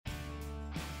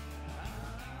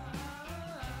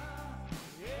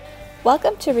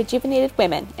Welcome to Rejuvenated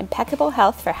Women, impeccable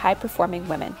health for high-performing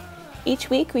women. Each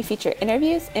week we feature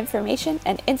interviews, information,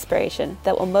 and inspiration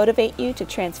that will motivate you to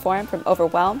transform from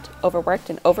overwhelmed, overworked,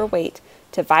 and overweight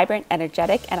to vibrant,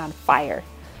 energetic, and on fire.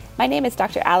 My name is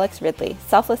Dr. Alex Ridley,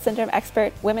 selfless syndrome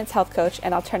expert, women's health coach,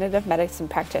 and alternative medicine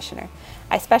practitioner.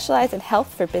 I specialize in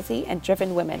health for busy and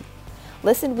driven women.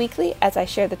 Listen weekly as I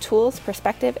share the tools,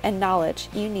 perspective, and knowledge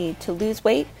you need to lose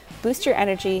weight, boost your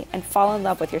energy, and fall in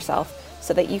love with yourself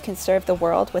so that you can serve the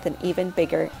world with an even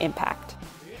bigger impact.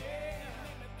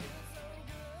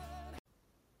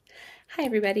 Hi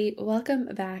everybody, welcome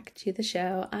back to the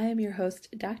show. I am your host,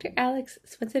 Dr. Alex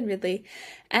Swenson Ridley,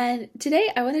 and today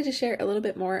I wanted to share a little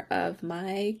bit more of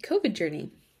my COVID journey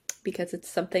because it's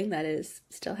something that is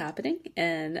still happening,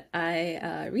 and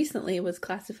I recently was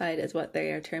classified as what they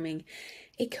are terming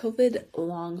a COVID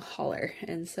long hauler.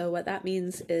 And so what that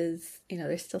means is,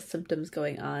 there's still symptoms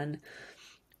going on,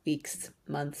 weeks,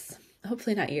 months,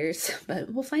 hopefully not years,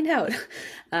 but we'll find out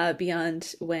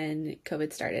beyond when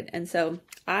COVID started. And so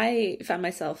I found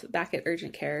myself back at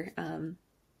urgent care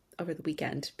over the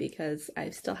weekend because I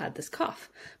still had this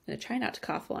cough. I'm going to try not to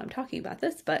cough while I'm talking about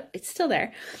this, but it's still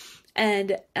there.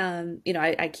 And,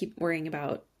 I keep worrying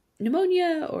about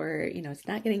pneumonia or, it's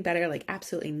not getting better. Like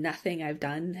absolutely nothing I've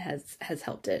done has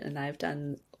helped it. And I've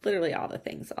done literally all the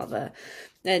things,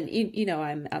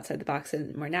 I'm outside the box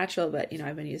and more natural, but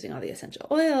I've been using all the essential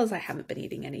oils. I haven't been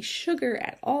eating any sugar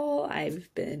at all. I've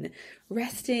been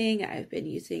resting. I've been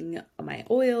using my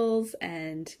oils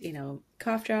and,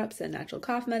 cough drops and natural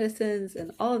cough medicines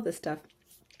and all of this stuff,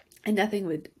 and nothing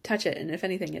would touch it. And if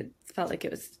anything, it felt like it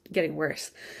was getting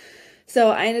worse. So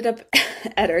I ended up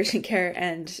at urgent care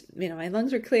and, my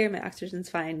lungs were clear, my oxygen's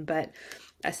fine, but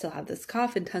I still have this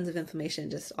cough and tons of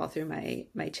inflammation just all through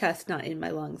my chest, not in my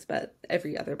lungs, but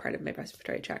every other part of my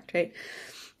respiratory tract, right?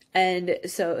 And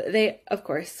so they, of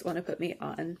course, want to put me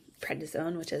on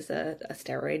prednisone, which is a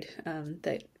steroid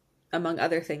that, among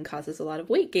other things, causes a lot of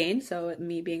weight gain. So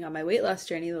me being on my weight loss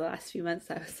journey the last few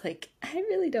months, I was like, I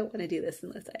really don't want to do this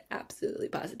unless I absolutely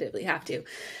positively have to.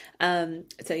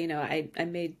 I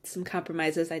made some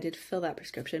compromises. I did fill that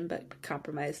prescription, but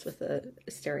compromised with a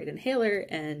steroid inhaler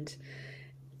and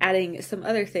adding some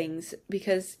other things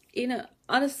because,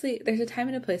 honestly, there's a time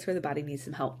and a place where the body needs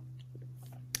some help.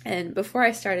 And before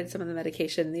I started some of the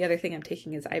medication, the other thing I'm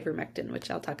taking is ivermectin, which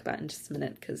I'll talk about in just a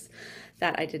minute because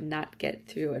that I did not get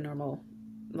through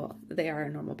they are a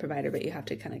normal provider, but you have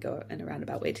to kind of go in a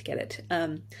roundabout way to get it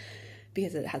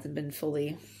because it hasn't been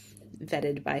fully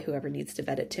vetted by whoever needs to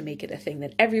vet it to make it a thing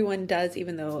that everyone does,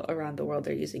 even though around the world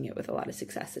they're using it with a lot of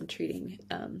success in treating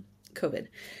COVID.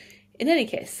 In any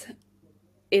case,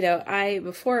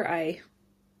 before I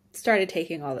started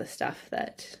taking all this stuff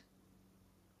that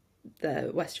the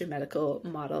Western medical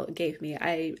model gave me,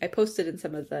 I posted in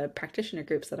some of the practitioner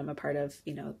groups that I'm a part of,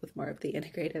 with more of the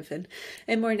integrative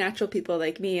and more natural people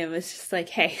like me, and was just like,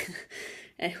 hey,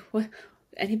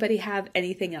 anybody have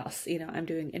anything else? I'm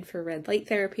doing infrared light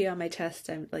therapy on my chest.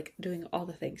 I'm like doing all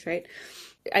the things, right?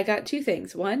 I got two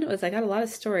things. One was I got a lot of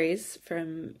stories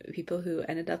from people who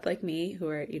ended up like me, who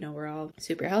are, we're all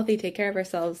super healthy, take care of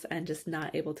ourselves, and just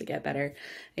not able to get better.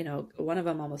 One of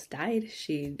them almost died.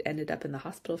 She ended up in the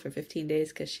hospital for 15 days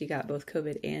because she got both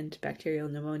COVID and bacterial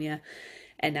pneumonia.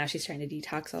 And now she's trying to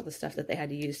detox all the stuff that they had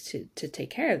to use to take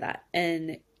care of that.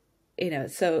 And,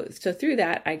 so through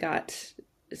that, I got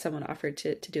someone offered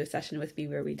to do a session with me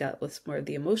where we dealt with more of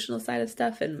the emotional side of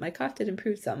stuff, and my cough did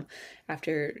improve some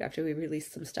after we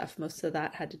released some stuff. Most of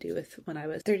that had to do with when I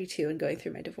was 32 and going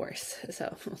through my divorce.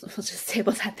 So we'll just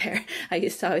table that there. I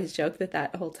used to always joke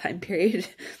that whole time period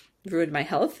ruined my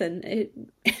health, and it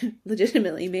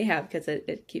legitimately may have because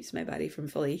it keeps my body from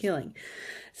fully healing.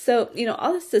 So,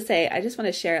 all this to say, I just want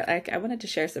to share, I wanted to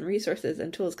share some resources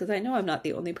and tools because I know I'm not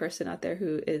the only person out there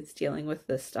who is dealing with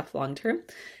this stuff long term.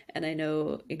 And I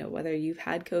know, whether you've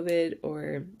had COVID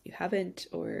or you haven't,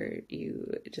 or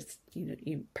you just,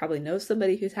 you probably know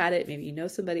somebody who's had it. Maybe you know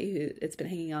somebody who it's been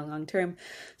hanging on long term.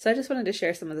 So I just wanted to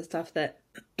share some of the stuff that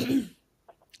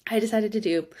I decided to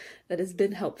do that has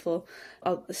been helpful.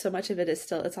 So much of it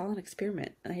is it's all an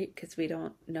experiment, right? Because we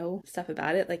don't know stuff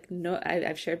about it.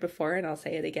 I've shared before, and I'll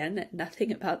say it again,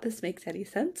 nothing about this makes any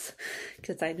sense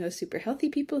because I know super healthy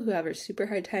people who have a super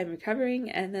hard time recovering.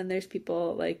 And then there's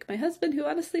people like my husband who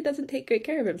honestly doesn't take great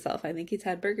care of himself. I think he's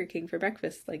had Burger King for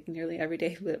breakfast like nearly every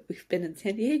day that we've been in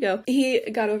San Diego. He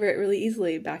got over it really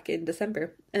easily back in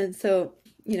December. And so,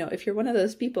 if you're one of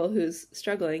those people who's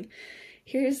struggling,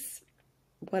 here's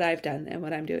what I've done and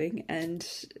what I'm doing. And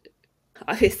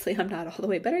obviously I'm not all the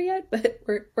way better yet, but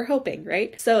we're hoping,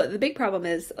 right? So the big problem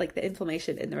is like the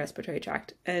inflammation in the respiratory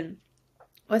tract. And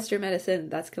Western medicine,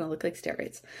 that's going to look like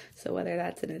steroids. So whether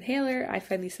that's an inhaler, I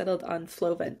finally settled on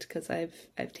Flovent because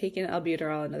I've taken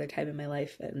albuterol another time in my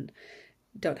life and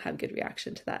don't have good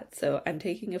reaction to that. So I'm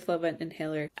taking a Flovent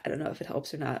inhaler. I don't know if it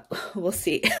helps or not. We'll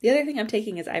see. The other thing I'm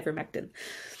taking is ivermectin.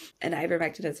 And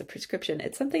ivermectin is a prescription.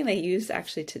 It's something they use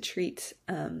actually to treat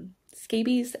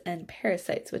scabies and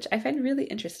parasites, which I find really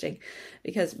interesting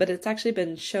but it's actually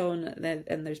been shown that,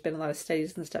 and there's been a lot of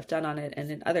studies and stuff done on it, and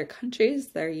in other countries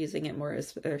they're using it more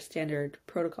as their standard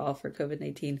protocol for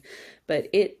COVID-19, but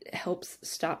it helps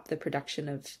stop the production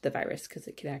of the virus because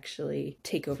it can actually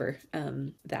take over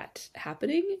that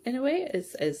happening in a way,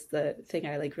 is the thing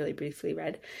I like really briefly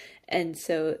read. And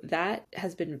so that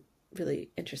has been really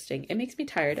interesting. It makes me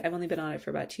tired. I've only been on it for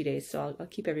about 2 days, so I'll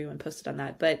keep everyone posted on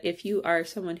that. But if you are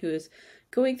someone who is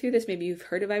going through this, maybe you've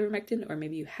heard of ivermectin or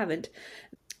maybe you haven't,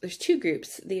 there's two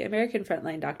groups. The American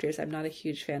Frontline Doctors, I'm not a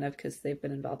huge fan of because they've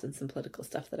been involved in some political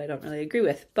stuff that I don't really agree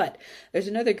with. But there's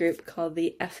another group called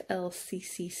the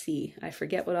FLCCC. I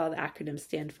forget what all the acronyms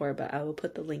stand for, but I will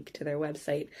put the link to their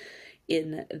website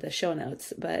in the show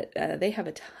notes. But they have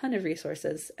a ton of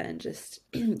resources and just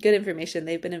good information.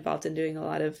 They've been involved in doing a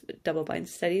lot of double-blind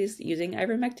studies using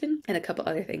ivermectin and a couple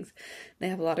other things. They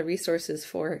have a lot of resources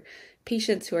for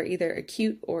patients who are either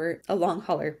acute or a long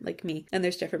hauler like me, and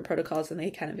there's different protocols, and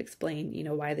they kind of explain,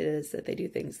 why it is that they do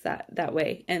things that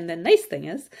way. And the nice thing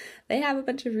is they have a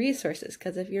bunch of resources,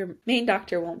 because if your main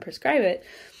doctor won't prescribe it,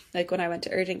 like when I went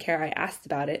to urgent care, I asked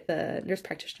about it. The nurse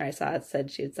practitioner I saw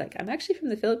said, she was like, I'm actually from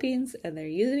the Philippines and they're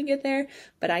using it there,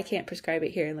 but I can't prescribe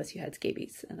it here unless you had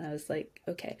scabies. And I was like,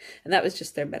 okay. And that was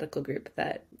just their medical group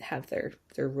that have their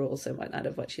rules and whatnot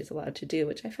of what she's allowed to do,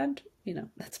 which I found,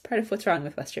 that's part of what's wrong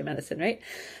with Western medicine, right?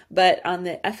 But on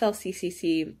the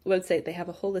FLCCC website, they have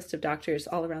a whole list of doctors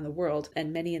all around the world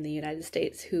and many in the United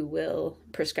States who will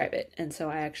prescribe it. And so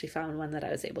I actually found one that I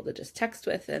was able to just text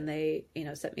with, and they,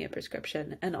 sent me a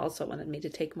prescription and also wanted me to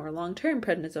take more long-term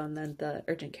prednisone than the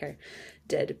urgent care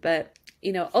did. But,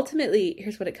 ultimately,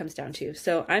 here's what it comes down to.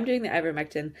 So I'm doing the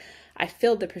ivermectin. I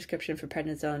filled the prescription for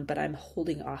prednisone, but I'm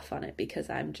holding off on it because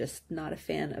I'm just not a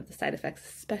fan of the side effects,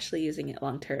 especially using it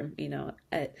long-term.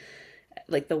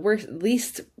 Like the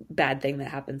least bad thing that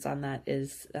happens on that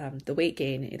is the weight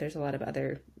gain. There's a lot of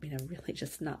other, really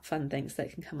just not fun things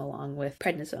that can come along with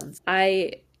prednisones.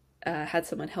 I had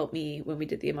someone help me when we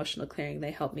did the emotional clearing. They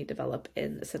helped me develop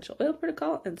an essential oil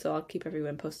protocol, and so I'll keep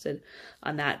everyone posted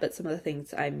on that. But some of the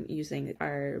things I'm using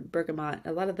are bergamot,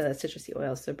 a lot of the citrusy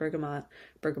oils, so bergamot,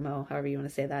 bergamot, however you want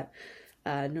to say that,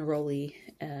 neroli,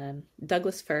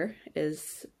 Douglas fir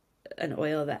is an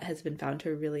oil that has been found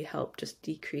to really help just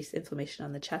decrease inflammation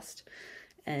on the chest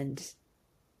and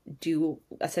do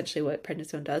essentially what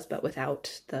prednisone does, but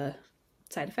without the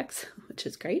side effects, which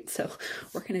is great. So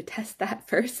we're going to test that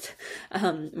first.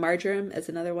 Marjoram is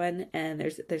another one, and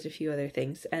there's a few other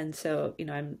things. And so,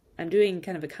 I'm doing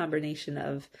kind of a combination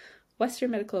of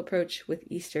Western medical approach with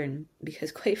Eastern,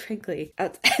 because quite frankly,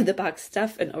 outside the box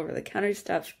stuff and over the counter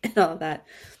stuff and all that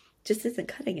just isn't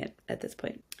cutting it at this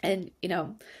point. And,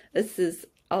 this is,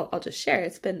 I'll just share,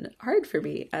 it's been hard for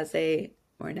me as a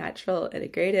more natural,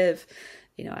 integrative,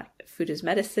 food is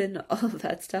medicine, all of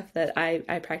that stuff that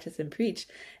I practice and preach,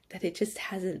 that it just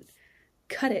hasn't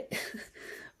cut it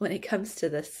when it comes to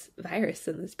this virus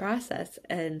and this process.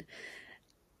 And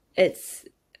it's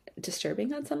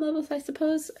disturbing on some levels, I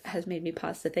suppose, has made me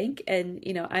pause to think. And,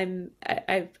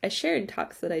 I share in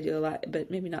talks that I do a lot, but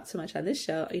maybe not so much on this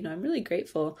show. I'm really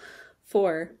grateful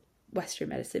for Western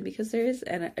medicine because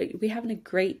we have a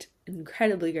great,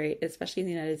 incredibly great, especially in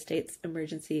the United States,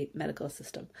 emergency medical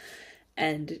system.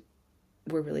 And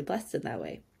we're really blessed in that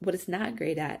way. What it's not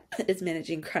great at is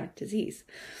managing chronic disease,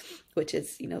 which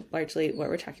is, largely what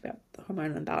we're talking about, the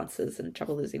hormonal imbalances and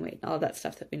trouble losing weight and all of that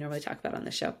stuff that we normally talk about on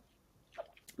the show.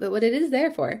 But what it is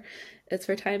there for, it's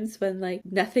for times when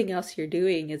nothing else you're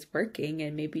doing is working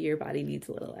and maybe your body needs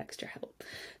a little extra help.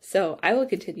 So I will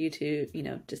continue to,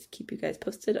 just keep you guys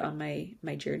posted on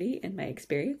my journey and my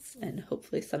experience, and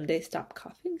hopefully someday stop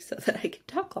coughing so that I can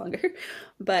talk longer.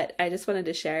 But I just wanted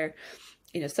to share,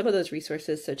 some of those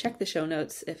resources. So check the show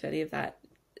notes if any of that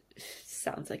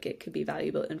sounds like it could be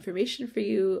valuable information for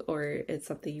you, or it's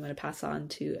something you want to pass on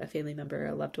to a family member or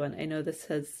a loved one. I know this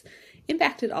has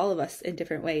impacted all of us in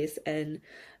different ways, and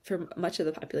for much of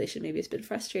the population, maybe it's been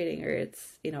frustrating, or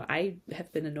it's, I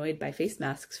have been annoyed by face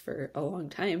masks for a long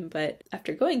time, but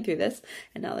after going through this,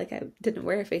 and not like I didn't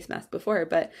wear a face mask before,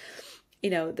 but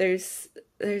there's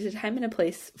a time and a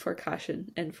place for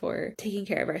caution and for taking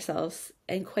care of ourselves.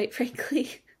 And quite frankly,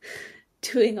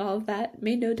 doing all of that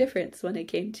made no difference when it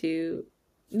came to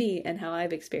me and how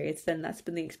I've experienced, and that's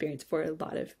been the experience for a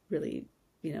lot of really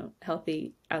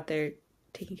healthy out there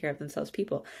taking care of themselves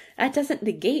people. That doesn't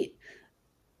negate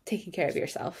taking care of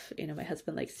yourself. My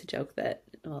husband likes to joke that,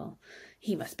 well,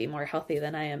 he must be more healthy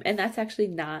than I am. And that's actually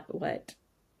not what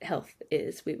health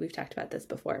is. We've talked about this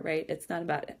before, right? It's not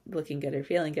about looking good or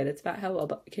feeling good. It's about how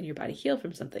well can your body heal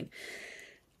from something.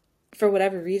 For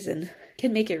whatever reason,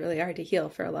 can make it really hard to heal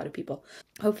for a lot of people.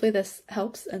 Hopefully this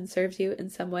helps and serves you in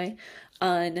some way.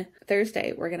 On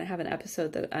Thursday, we're going to have an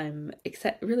episode that I'm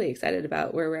really excited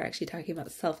about, where we're actually talking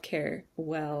about self-care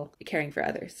while caring for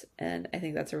others. And I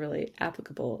think that's a really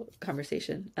applicable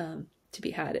conversation to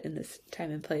be had in this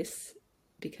time and place,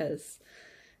 because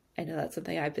I know that's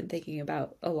something I've been thinking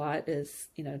about a lot, is,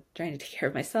 trying to take care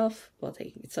of myself while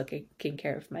still taking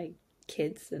care of my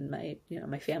kids and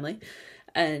my family,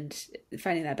 and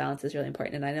finding that balance is really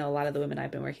important. And I know a lot of the women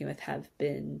I've been working with have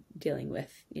been dealing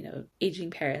with,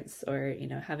 aging parents, or,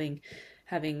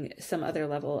 having some other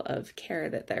level of care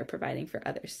that they're providing for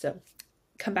others. So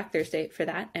come back Thursday for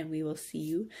that, and we will see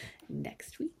you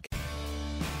next week.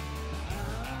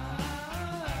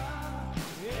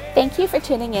 Thank you for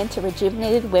tuning in to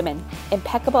Rejuvenated Women,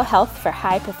 impeccable health for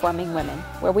high-performing women,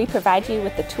 where we provide you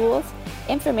with the tools,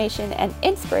 information, and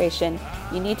inspiration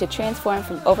you need to transform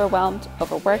from overwhelmed,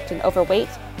 overworked, and overweight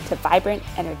to vibrant,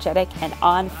 energetic, and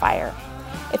on fire.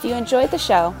 If you enjoyed the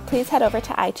show, please head over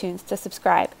to iTunes to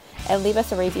subscribe and leave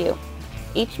us a review.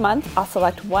 Each month, I'll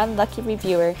select one lucky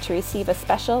reviewer to receive a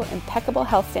special impeccable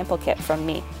health sample kit from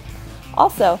me.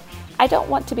 Also, I don't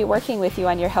want to be working with you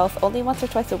on your health only once or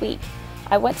twice a week.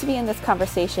 I want to be in this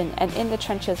conversation and in the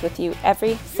trenches with you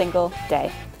every single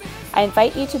day. I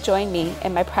invite you to join me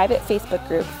in my private Facebook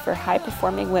group for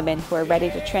high-performing women who are ready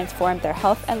to transform their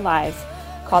health and lives,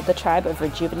 called the Tribe of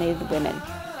Rejuvenated Women.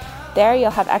 There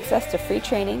you'll have access to free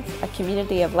trainings, a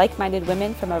community of like-minded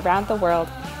women from around the world,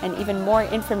 and even more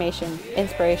information,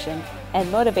 inspiration, and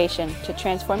motivation to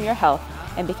transform your health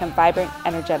and become vibrant,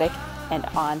 energetic, and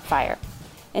on fire.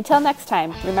 Until next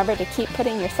time, remember to keep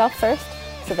putting yourself first,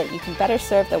 so that you can better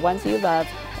serve the ones you love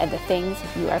and the things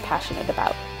you are passionate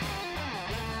about.